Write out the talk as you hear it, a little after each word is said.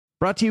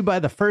Brought to you by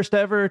the first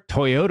ever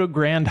Toyota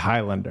Grand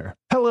Highlander.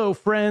 Hello,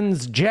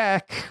 friends.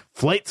 Jack,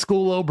 Flight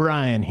School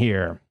O'Brien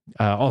here,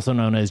 also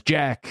known as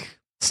Jack.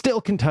 Still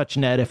can touch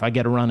net if I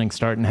get a running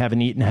start and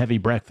haven't eaten heavy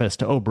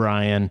breakfast.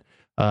 O'Brien,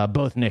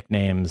 both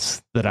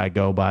nicknames that I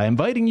go by.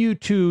 Inviting you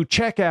to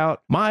check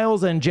out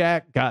Miles and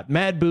Jack Got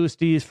Mad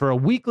Boosties for a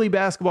weekly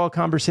basketball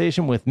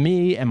conversation with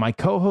me and my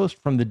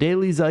co-host from the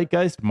Daily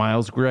Zeitgeist,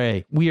 Miles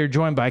Gray. We are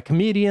joined by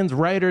comedians,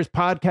 writers,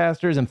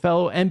 podcasters, and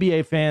fellow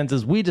NBA fans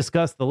as we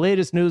discuss the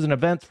latest news and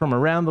events from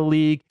around the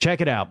league.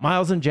 Check it out.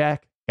 Miles and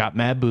Jack Got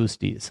Mad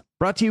Boosties.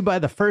 Brought to you by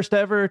the first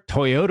ever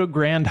Toyota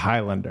Grand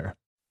Highlander.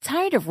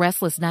 Tired of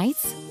restless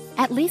nights?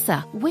 At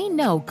Leesa, we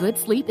know good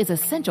sleep is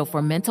essential for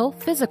mental,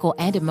 physical,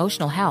 and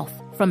emotional health.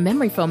 From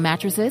memory foam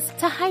mattresses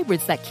to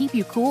hybrids that keep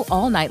you cool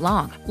all night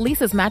long,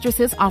 Leesa's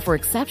mattresses offer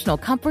exceptional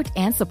comfort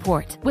and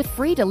support with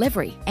free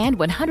delivery and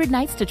 100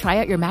 nights to try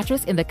out your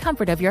mattress in the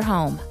comfort of your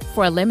home.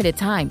 For a limited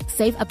time,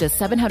 save up to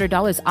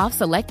 $700 off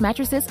select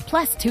mattresses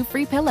plus 2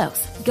 free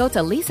pillows. Go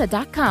to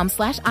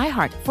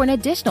leesa.com/iHeart for an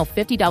additional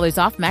 $50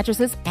 off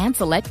mattresses and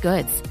select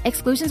goods.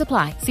 Exclusions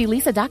apply. See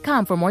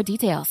leesa.com for more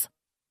details.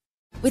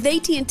 With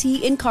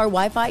AT&T in-car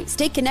Wi-Fi,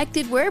 stay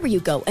connected wherever you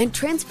go and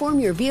transform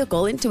your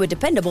vehicle into a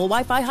dependable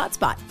Wi-Fi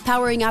hotspot.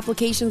 Powering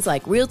applications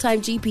like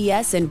real-time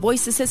GPS and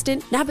voice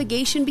assistant,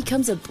 navigation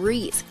becomes a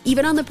breeze.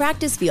 Even on the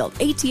practice field,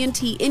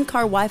 AT&T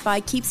in-car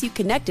Wi-Fi keeps you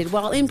connected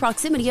while in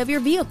proximity of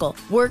your vehicle.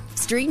 Work,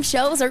 stream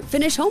shows, or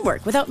finish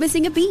homework without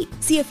missing a beat.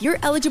 See if you're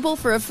eligible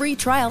for a free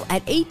trial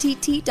at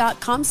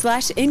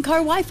att.com/in-car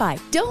Wi-Fi.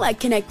 Don't let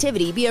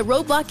connectivity be a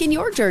roadblock in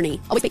your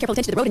journey. Always pay careful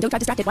attention to the road and don't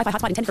drive distracted. Wi-Fi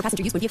hotspot intended for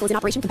passenger use when vehicle is in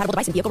operation. Compatible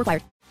device and vehicle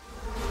required.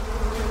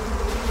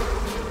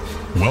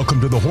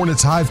 Welcome to the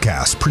Hornets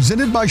Hivecast,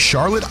 presented by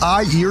Charlotte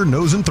Eye, Ear,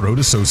 Nose, and Throat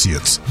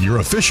Associates, your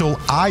official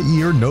eye,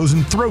 ear, nose,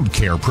 and throat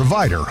care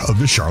provider of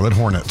the Charlotte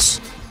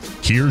Hornets.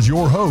 Here's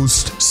your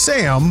host,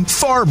 Sam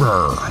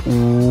Farber.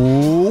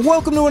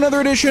 Welcome to another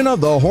edition of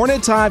the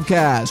Hornets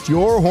Hivecast,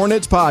 your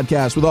Hornets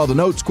podcast with all the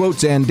notes,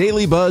 quotes, and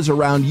daily buzz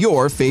around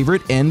your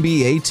favorite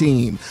NBA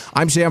team.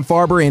 I'm Sam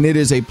Farber, and it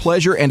is a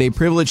pleasure and a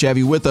privilege to have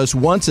you with us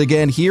once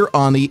again here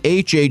on the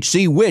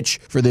HHC,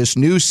 which for this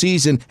new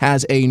season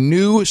has a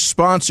new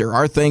sponsor.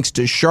 Our thanks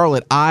to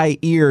Charlotte Eye,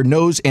 Ear,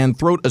 Nose, and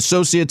Throat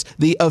Associates,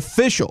 the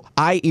official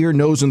eye, ear,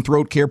 nose, and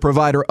throat care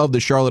provider of the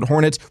Charlotte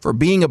Hornets, for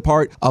being a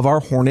part of our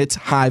Hornets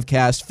Hivecast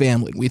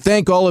family. We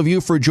thank all of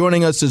you for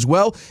joining us as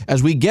well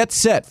as we get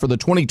set for the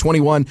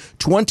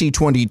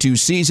 2021-2022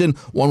 season,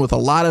 one with a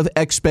lot of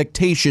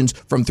expectations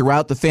from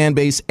throughout the fan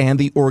base and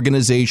the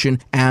organization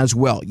as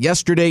well.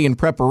 Yesterday in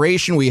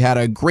preparation, we had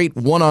a great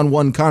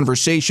one-on-one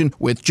conversation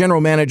with General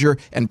Manager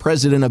and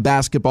President of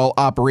Basketball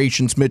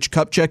Operations, Mitch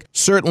Kupchak.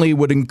 Certainly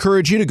would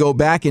encourage you to go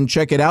back and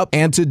check it out.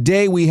 And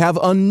today we have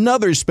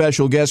another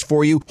special guest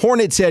for you,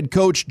 Hornets head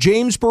coach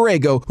James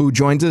Borrego, who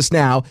joins us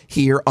now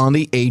here on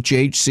the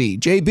HHC.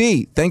 JB,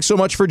 thanks so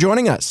much for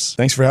joining us.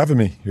 Thanks for having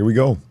me. Here we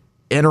go.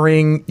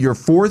 Entering your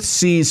 4th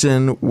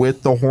season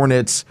with the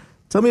Hornets,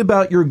 tell me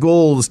about your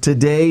goals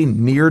today,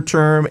 near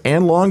term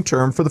and long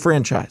term for the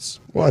franchise.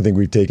 Well, I think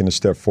we've taken a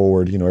step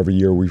forward. You know, every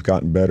year we've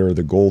gotten better.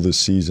 The goal this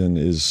season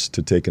is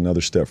to take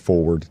another step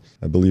forward.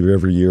 I believe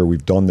every year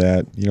we've done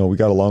that. You know, we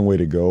got a long way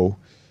to go.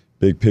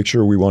 Big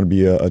picture, we want to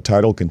be a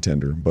title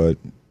contender, but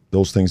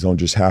those things don't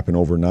just happen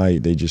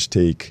overnight. They just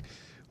take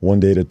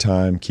one day at a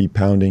time, keep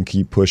pounding,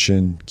 keep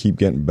pushing, keep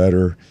getting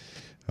better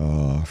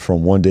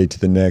from one day to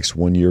the next,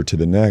 1 year to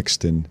the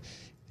next. And,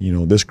 you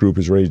know, this group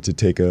is ready to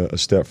take a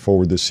step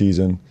forward this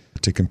season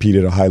to compete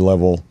at a high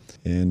level.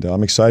 And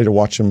I'm excited to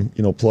watch them,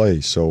 you know, play.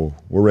 So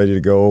we're ready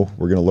to go.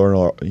 We're going to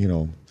learn, you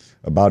know,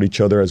 about each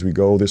other as we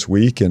go this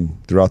week and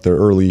throughout the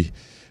early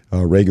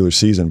regular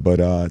season. But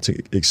it's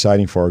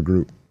exciting for our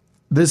group.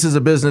 This is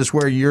a business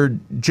where you're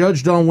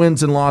judged on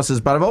wins and losses,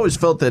 but I've always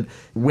felt that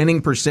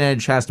winning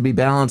percentage has to be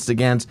balanced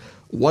against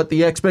what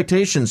the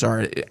expectations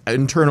are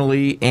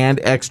internally and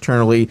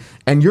externally.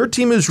 And your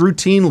team has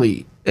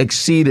routinely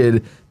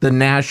exceeded the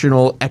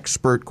national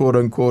expert,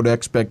 quote-unquote,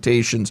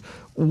 expectations.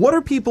 What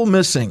are people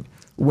missing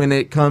when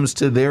it comes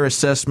to their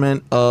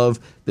assessment of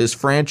this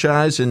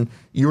franchise and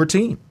your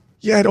team?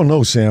 Yeah, I don't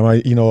know, Sam.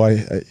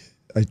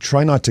 I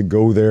try not to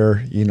go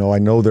there. You know, I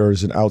know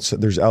there's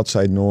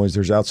outside noise,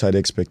 there's outside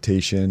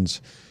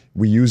expectations.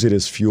 We use it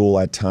as fuel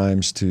at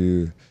times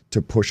to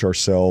push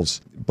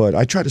ourselves. But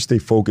I try to stay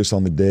focused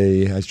on the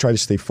day. I try to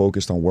stay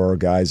focused on where our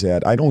guys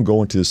at. I don't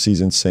go into the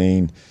season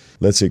saying,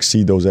 let's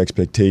exceed those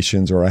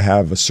expectations, or I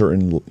have a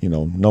certain, you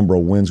know, number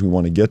of wins we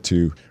want to get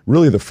to.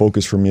 Really, the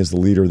focus for me as the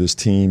leader of this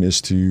team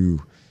is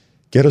to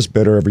get us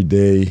better every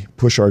day,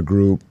 push our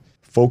group,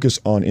 focus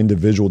on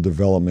individual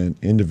development,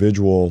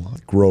 individual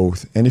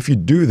growth. And if you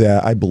do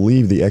that, I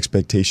believe the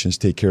expectations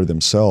take care of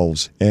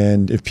themselves.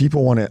 And if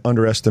people want to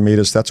underestimate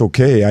us, that's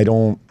okay. I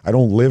don't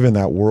live in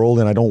that world,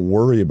 and I don't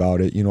worry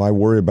about it. You know, I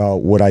worry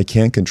about what I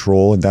can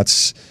control, and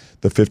that's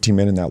the 15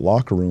 men in that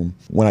locker room.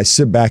 When I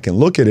sit back and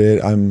look at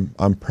it,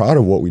 I'm proud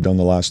of what we've done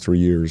the last 3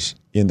 years,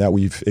 in that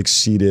we've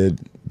exceeded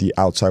the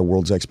outside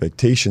world's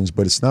expectations,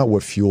 but it's not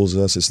what fuels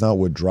us. It's not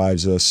what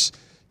drives us.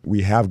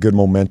 We have good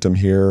momentum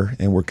here,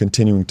 and we're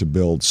continuing to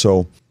build.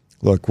 So,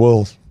 look,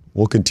 we'll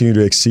continue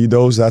to exceed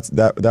those.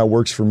 That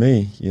works for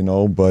me,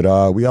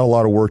 But we got a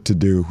lot of work to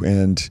do,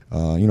 and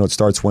it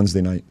starts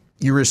Wednesday night.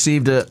 You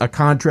received a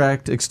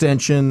contract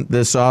extension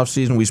this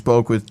offseason. We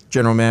spoke with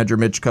General Manager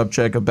Mitch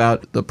Kupchak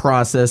about the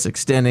process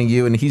extending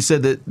you, and he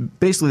said that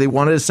basically they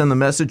wanted to send the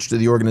message to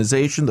the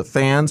organization, the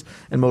fans,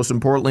 and most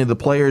importantly, the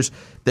players,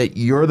 that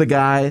you're the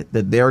guy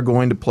that they're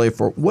going to play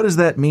for. What does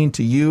that mean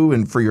to you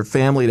and for your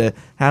family to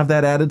have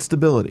that added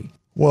stability?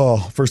 Well,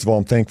 first of all,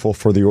 I'm thankful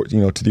for to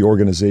the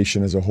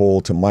organization as a whole,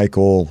 to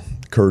Michael,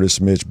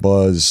 Curtis, Mitch,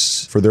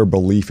 Buzz, for their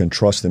belief and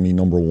trust in me,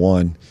 number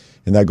one,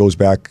 and that goes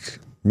back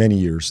many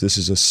years. This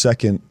is a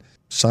second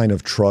sign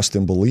of trust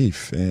and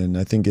belief, and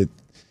I think it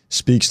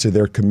speaks to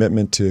their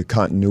commitment to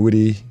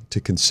continuity, to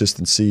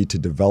consistency, to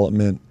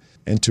development,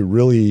 and to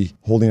really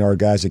holding our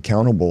guys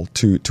accountable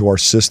to our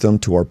system,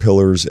 to our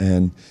pillars.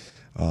 And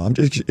I'm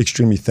just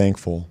extremely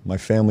thankful, my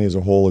family as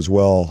a whole as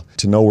well,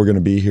 to know we're going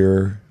to be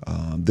here.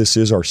 This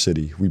is our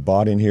city. We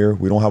bought in here.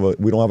 We don't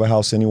have a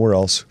house anywhere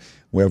else.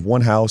 We have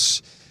one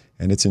house,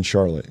 and it's in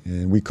Charlotte,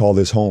 and we call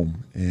this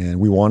home, and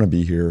we want to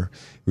be here.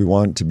 We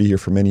want to be here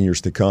for many years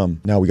to come.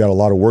 Now, we got a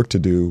lot of work to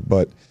do,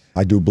 but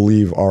I do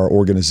believe our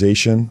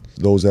organization,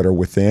 those that are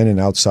within and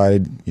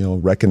outside,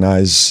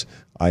 recognize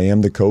I am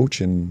the coach,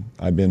 and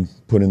I've been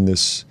put in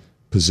this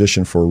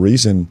position for a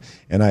reason,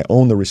 and I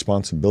own the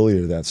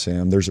responsibility of that,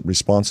 Sam. There's a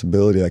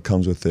responsibility that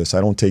comes with this. I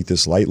don't take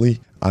this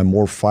lightly. I'm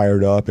more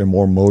fired up and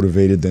more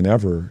motivated than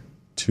ever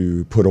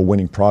to put a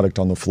winning product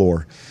on the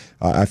floor.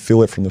 I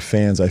feel it from the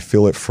fans. I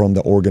feel it from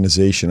the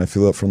organization. I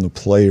feel it from the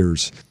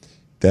players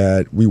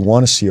that we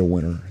want to see a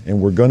winner, and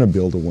we're going to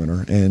build a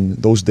winner. And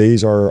those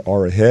days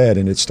are ahead,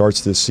 and it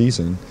starts this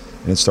season,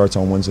 and it starts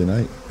on Wednesday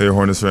night. Hey,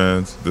 Hornets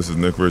fans, this is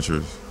Nick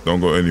Richards. Don't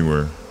go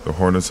anywhere. The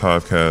Hornets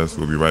Hivecast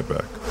will be right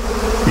back.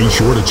 Be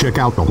sure to check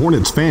out the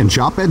Hornets Fan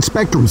Shop at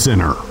Spectrum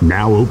Center,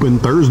 now open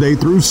Thursday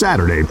through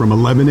Saturday from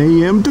 11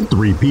 a.m. to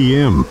 3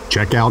 p.m.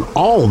 Check out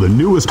all the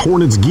newest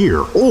Hornets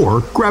gear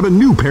or grab a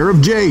new pair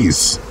of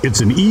J's.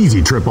 It's an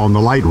easy trip on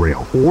the light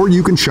rail, or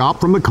you can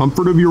shop from the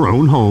comfort of your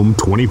own home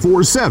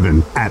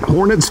 24/7 at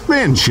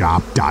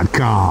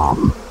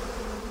HornetsFanShop.com.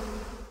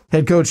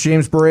 Head coach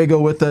James Borrego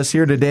with us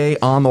here today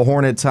on the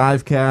Hornets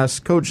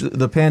Hivecast. Coach,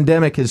 the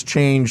pandemic has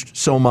changed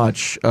so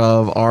much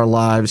of our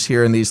lives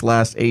here in these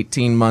last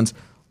 18 months.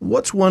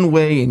 What's one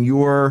way in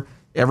your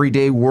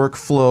everyday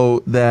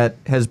workflow that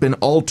has been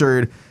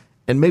altered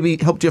and maybe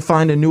helped you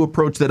find a new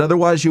approach that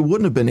otherwise you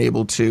wouldn't have been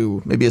able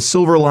to? Maybe a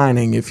silver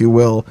lining, if you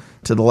will,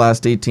 to the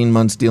last 18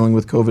 months dealing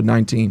with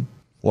COVID-19.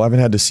 Well, I haven't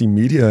had to see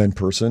media in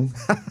person.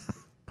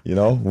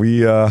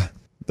 That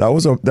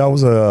was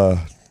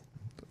a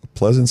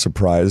pleasant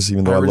surprise,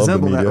 even though I love the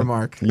media. That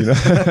remark.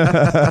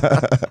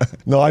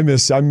 No, I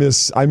miss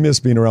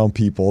being around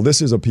people.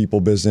 This is a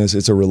people business.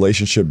 It's a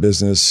relationship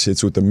business.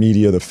 It's with the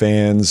media, the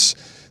fans,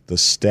 the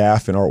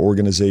staff in our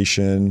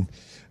organization,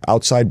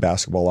 outside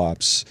basketball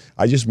ops.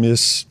 I just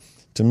miss.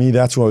 To me,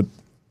 that's what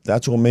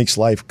makes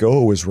life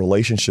go, is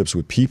relationships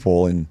with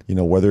people, and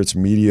whether it's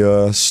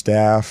media,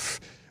 staff,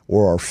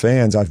 or our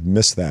fans. I've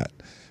missed that.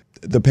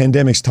 The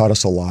pandemic's taught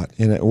us a lot,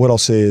 and what I'll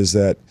say is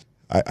that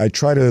I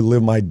try to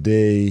live my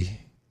day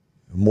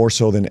more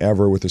so than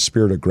ever with a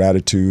spirit of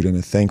gratitude and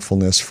a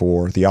thankfulness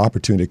for the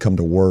opportunity to come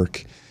to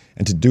work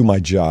and to do my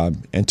job,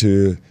 and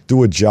to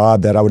do a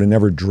job that I would have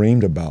never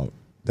dreamed about,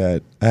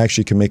 that I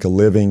actually can make a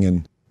living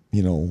and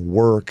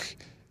work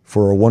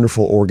for a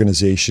wonderful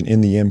organization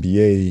in the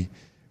NBA,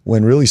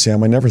 when really,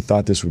 Sam, I never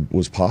thought this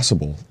was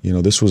possible.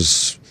 This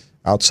was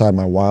outside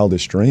my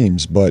wildest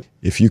dreams. But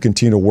if you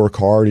continue to work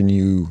hard and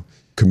you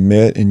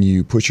commit and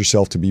you push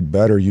yourself to be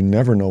better, you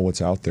never know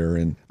what's out there.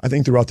 And I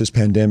think throughout this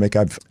pandemic,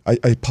 I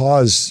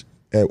pause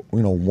at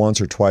once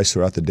or twice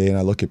throughout the day, and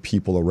I look at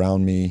people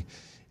around me,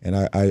 and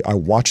I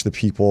watch the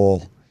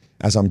people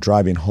as I'm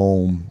driving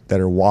home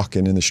that are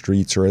walking in the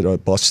streets or at a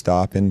bus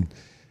stop, and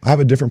I have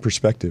a different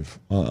perspective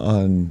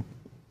on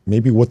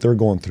maybe what they're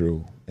going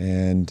through,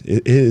 and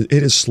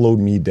it has slowed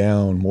me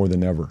down more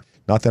than ever.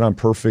 Not that I'm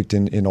perfect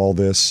in all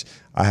this.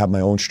 I have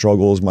my own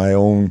struggles, my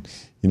own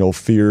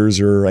fears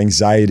or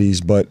anxieties,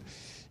 but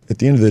at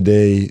the end of the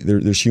day,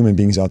 there's human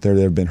beings out there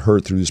that have been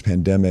hurt through this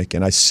pandemic,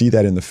 and I see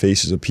that in the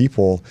faces of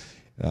people,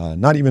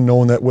 not even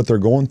knowing what they're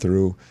going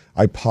through.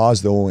 I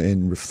pause, though,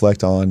 and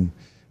reflect on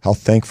how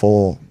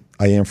thankful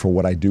I am for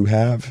what I do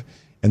have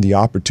and the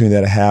opportunity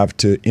that I have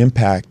to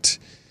impact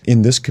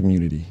in this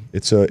community.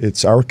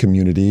 It's our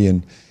community,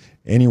 and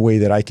any way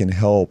that I can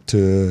help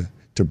to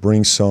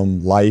bring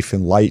some life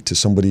and light to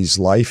somebody's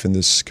life in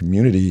this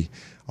community,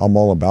 I'm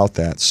all about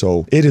that.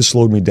 So it has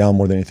slowed me down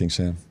more than anything,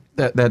 Sam.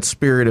 That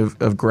spirit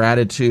of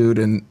gratitude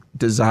and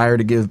desire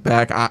to give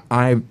back.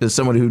 I, as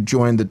someone who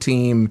joined the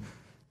team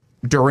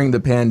during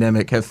the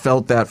pandemic, have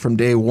felt that from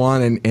day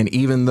one. And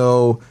even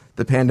though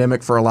the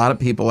pandemic for a lot of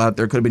people out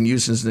there could have been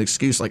used as an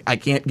excuse, like, I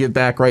can't give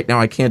back right now,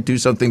 I can't do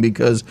something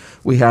because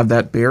we have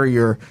that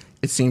barrier,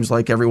 it seems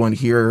like everyone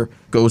here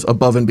goes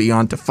above and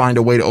beyond to find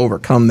a way to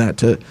overcome that,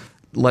 to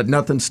let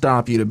nothing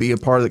stop you, to be a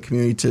part of the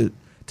community,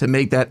 to to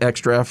make that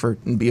extra effort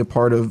and be a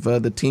part of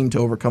the team to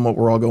overcome what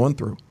we're all going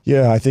through.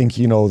 Yeah, I think,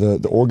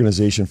 the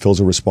organization feels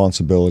a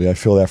responsibility. I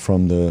feel that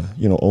from the,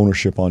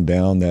 ownership on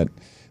down, that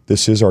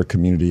this is our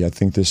community. I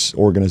think this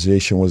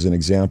organization was an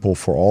example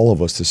for all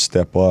of us to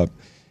step up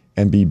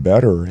and be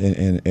better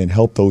and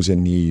help those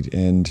in need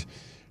and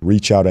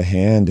reach out a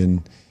hand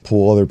and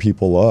pull other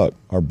people up,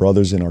 our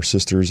brothers and our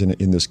sisters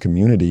in this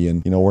community.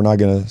 And, we're not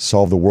going to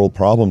solve the world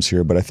problems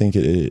here, but I think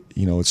it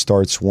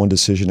starts one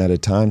decision at a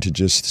time to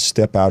just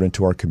step out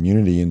into our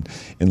community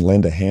and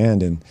lend a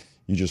hand. And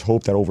you just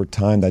hope that over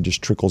time that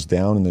just trickles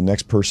down and the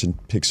next person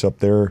picks up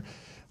their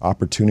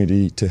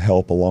opportunity to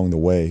help along the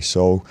way.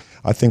 So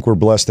I think we're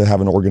blessed to have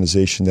an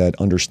organization that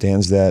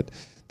understands that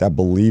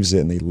believes it,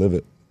 and they live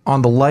it.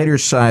 On the lighter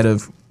side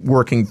of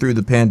working through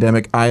the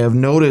pandemic, I have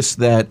noticed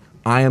that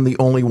I am the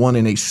only one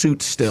in a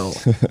suit still.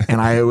 And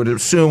I would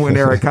assume when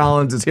Eric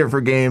Collins is here for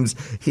games,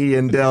 he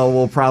and Dell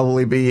will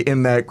probably be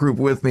in that group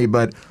with me.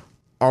 But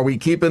are we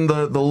keeping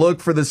the look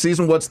for the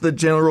season? What's the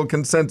general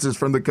consensus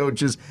from the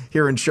coaches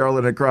here in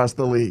Charlotte across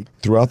the league?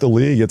 Throughout the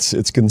league,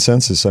 it's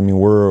consensus. I mean,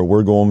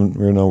 we're going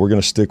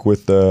to stick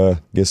with a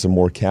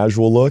more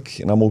casual look,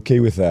 and I'm okay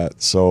with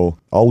that. So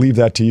I'll leave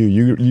that to you.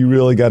 You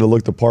really got to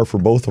look the part for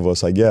both of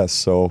us, I guess.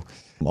 So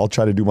I'll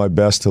try to do my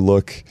best to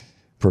look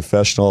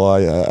professional.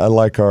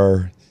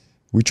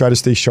 We try to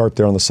stay sharp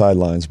there on the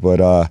sidelines,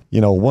 but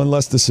one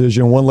less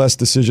decision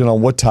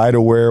on what tie to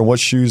wear and what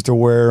shoes to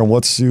wear and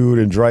what suit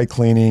and dry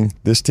cleaning.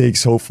 This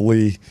takes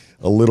hopefully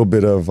a little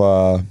bit of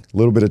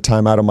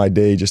time out of my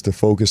day just to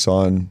focus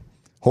on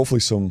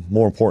hopefully some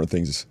more important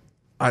things.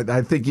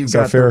 I think you've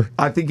got fair?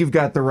 I think you've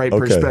got the right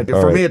Okay,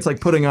 perspective. For me, it's like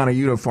putting on a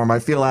uniform. I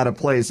feel out of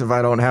place if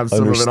I don't have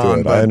some of it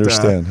on. But, I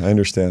understand.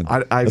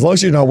 As long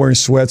as you're not wearing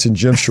sweats and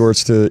gym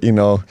shorts to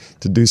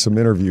do some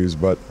interviews,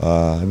 but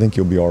I think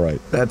you'll be all right.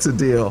 That's a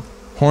deal.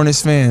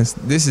 Hornets fans,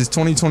 this is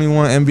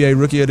 2021 NBA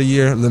Rookie of the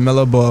Year,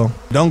 LaMelo Ball.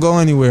 Don't go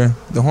anywhere.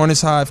 The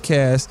Hornets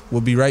Hivecast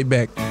will be right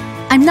back.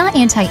 I'm not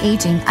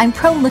anti-aging. I'm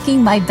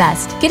pro-looking my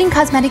best. Getting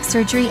cosmetic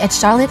surgery at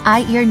Charlotte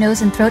Eye, Ear,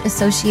 Nose, and Throat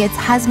Associates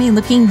has me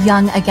looking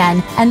young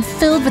again and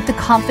filled with the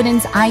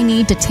confidence I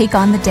need to take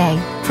on the day.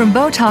 From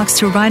Botox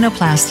to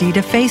rhinoplasty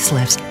to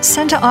facelifts,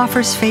 Senta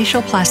offers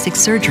facial plastic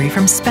surgery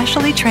from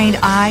specially trained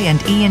eye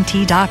and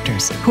ENT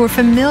doctors who are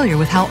familiar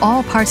with how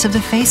all parts of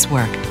the face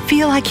work.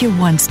 Feel like you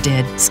once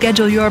did.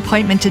 Schedule your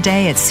appointment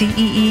today at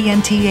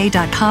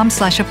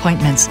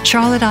ceenta.com/appointments.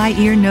 Charlotte Eye,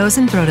 Ear, Nose,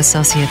 and Throat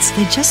Associates.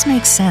 They just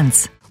make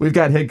sense. We've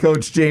got head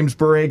coach James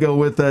Borrego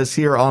with us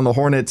here on the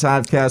Hornets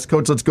Hivecast.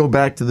 Coach, let's go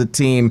back to the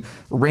team.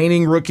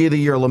 Reigning Rookie of the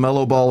Year,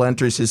 LaMelo Ball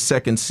enters his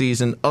second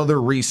season.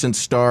 Other recent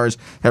stars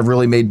have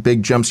really made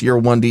big jumps year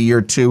one to year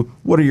two.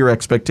 What are your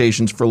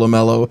expectations for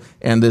LaMelo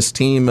and this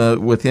team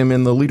with him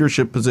in the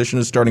leadership position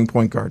as starting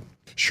point guard?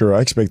 Sure, I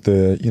expect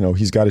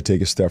he's got to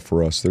take a step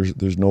for us.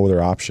 There's no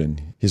other option.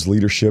 His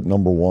leadership,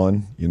 number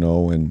one,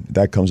 and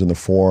that comes in the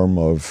form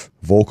of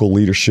vocal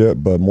leadership,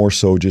 but more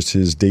so just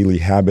his daily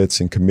habits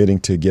and committing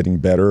to getting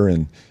better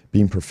and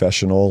being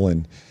professional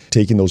and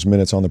taking those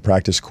minutes on the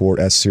practice court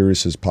as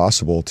serious as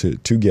possible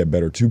to get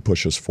better, to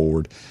push us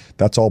forward.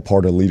 That's all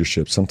part of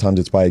leadership. Sometimes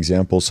it's by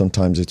example,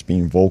 sometimes it's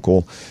being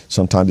vocal,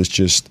 sometimes it's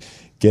just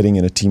getting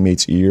in a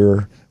teammate's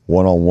ear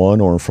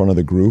one-on-one or in front of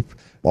the group.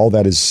 All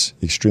that is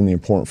extremely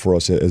important for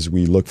us as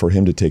we look for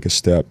him to take a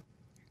step.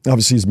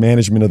 Obviously, his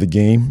management of the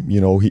game,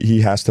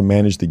 he has to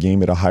manage the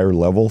game at a higher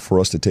level for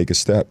us to take a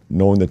step,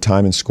 knowing the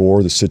time and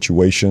score, the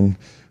situation,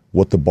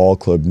 what the ball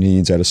club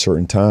needs at a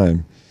certain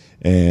time.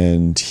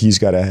 And he's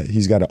got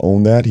to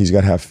own that. He's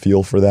got to have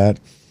feel for that.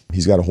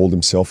 He's got to hold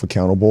himself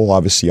accountable.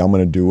 Obviously, I'm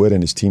going to do it,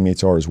 and his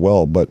teammates are as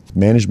well. But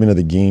management of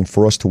the game,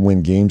 for us to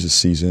win games this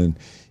season,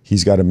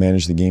 he's got to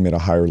manage the game at a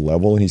higher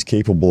level, and he's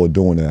capable of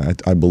doing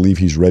that. I believe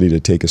he's ready to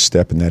take a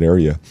step in that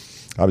area.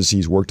 Obviously,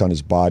 he's worked on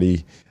his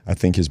body. I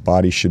think his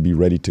body should be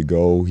ready to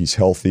go. He's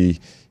healthy.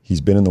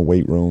 He's been in the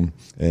weight room,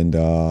 and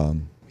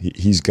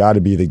he's got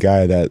to be the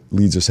guy that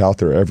leads us out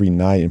there every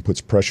night and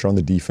puts pressure on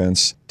the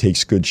defense,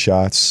 takes good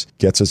shots,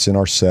 gets us in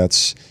our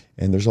sets,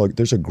 and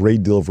there's a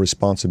great deal of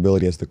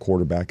responsibility as the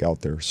quarterback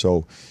out there.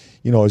 So,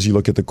 as you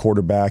look at the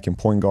quarterback and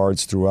point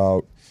guards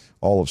throughout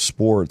all of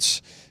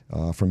sports,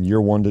 from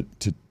year one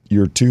to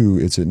year two,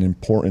 it's an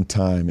important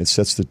time. It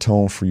sets the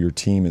tone for your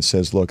team. It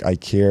says, look, I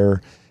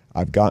care.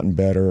 I've gotten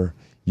better.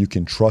 You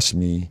can trust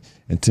me.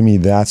 And to me,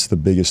 that's the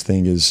biggest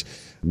thing is,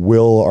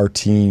 will our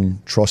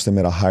team trust him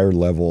at a higher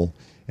level,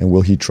 and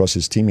will he trust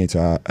his teammates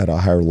at a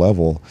higher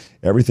level?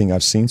 Everything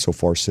I've seen so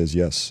far says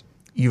yes.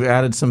 You've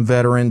added some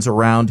veterans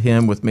around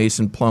him with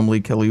Mason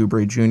Plumlee, Kelly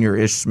Oubre Jr.,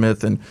 Ish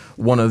Smith, and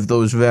one of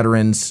those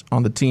veterans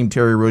on the team,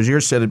 Terry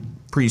Rozier, said at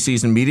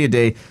preseason media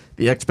day,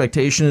 the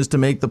expectation is to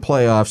make the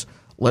playoffs.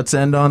 Let's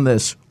end on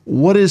this.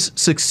 What is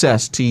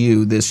success to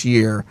you this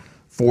year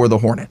for the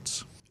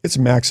Hornets? It's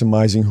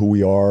maximizing who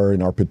we are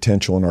and our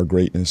potential and our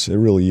greatness. It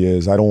really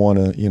is. I don't want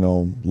to,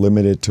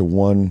 limit it to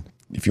one.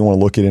 If you want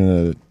to look at it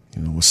in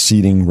a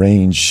seeding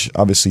range,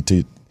 obviously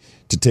to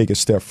take a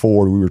step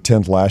forward, we were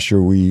 10th last year.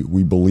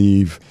 We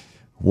believe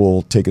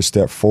we'll take a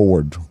step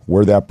forward.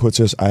 Where that puts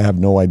us, I have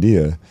no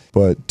idea.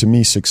 But to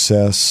me,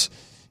 success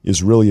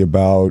is really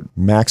about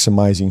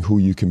maximizing who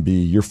you can be,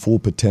 your full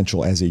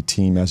potential as a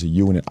team, as a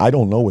unit. I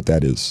don't know what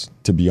that is,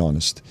 to be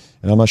honest.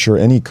 And I'm not sure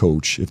any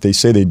coach, if they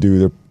say they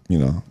do,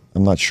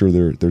 I'm not sure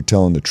they're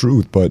telling the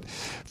truth. But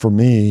for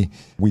me,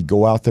 we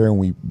go out there and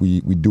we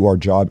do our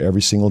job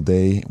every single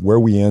day. Where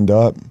we end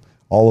up,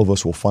 all of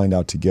us will find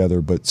out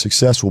together. But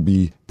success will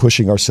be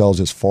pushing ourselves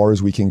as far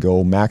as we can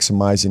go,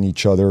 maximizing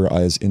each other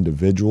as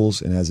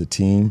individuals and as a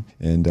team.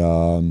 And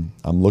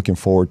I'm looking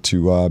forward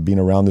to being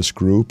around this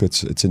group.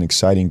 It's an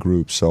exciting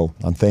group. So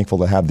I'm thankful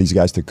to have these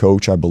guys to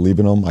coach. I believe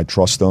in them. I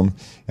trust them.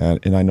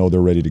 And I know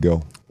they're ready to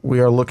go. We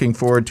are looking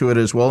forward to it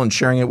as well and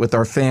sharing it with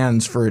our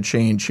fans for a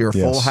change here.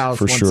 Yes, full house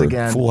for once sure.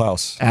 again. Full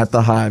house. At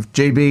the Hive.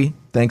 JB,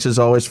 thanks as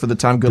always for the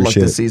time. Good luck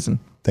this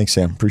season. Thanks,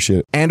 Sam. Appreciate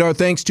it. And our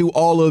thanks to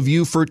all of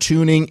you for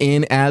tuning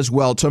in as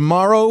well.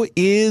 Tomorrow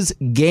is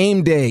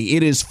game day.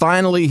 It is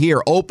finally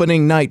here,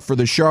 opening night for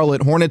the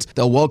Charlotte Hornets.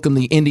 They'll welcome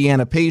the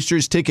Indiana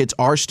Pacers. Tickets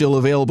are still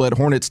available at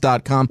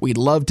Hornets.com. We'd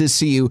love to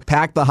see you.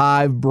 Pack the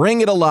Hive,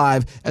 bring it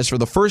alive, as for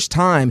the first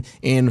time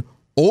in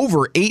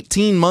over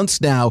 18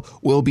 months now,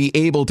 we'll be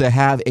able to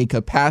have a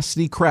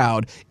capacity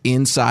crowd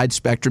inside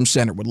Spectrum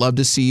Center. Would love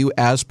to see you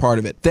as part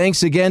of it.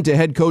 Thanks again to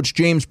head coach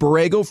James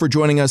Borrego for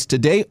joining us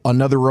today.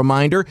 Another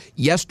reminder,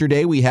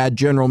 yesterday we had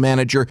general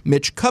manager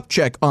Mitch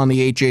Kupchak on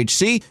the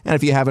HHC, and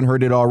if you haven't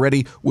heard it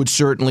already, would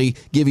certainly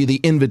give you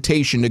the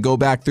invitation to go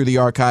back through the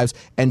archives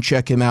and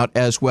check him out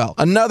as well.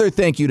 Another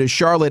thank you to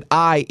Charlotte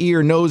Eye,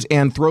 Ear, Nose,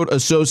 and Throat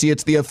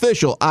Associates, the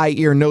official eye,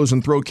 ear, nose,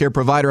 and throat care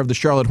provider of the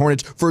Charlotte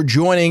Hornets, for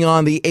joining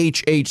on the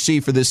HHC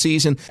for this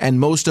season, and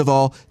most of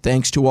all,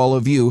 thanks to all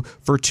of you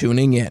for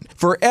tuning in.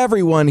 For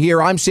everyone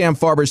here, I'm Sam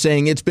Farber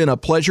saying it's been a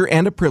pleasure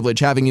and a privilege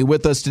having you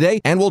with us today,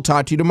 and we'll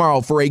talk to you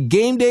tomorrow for a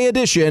game day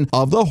edition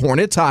of the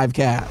Hornets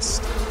Hivecast.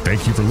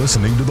 Thank you for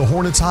listening to the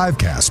Hornets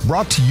Hivecast,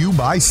 brought to you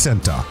by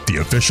Senta, the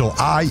official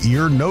eye,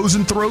 ear, nose,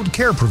 and throat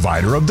care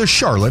provider of the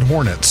Charlotte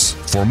Hornets.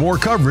 For more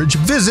coverage,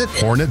 visit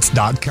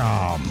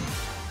Hornets.com.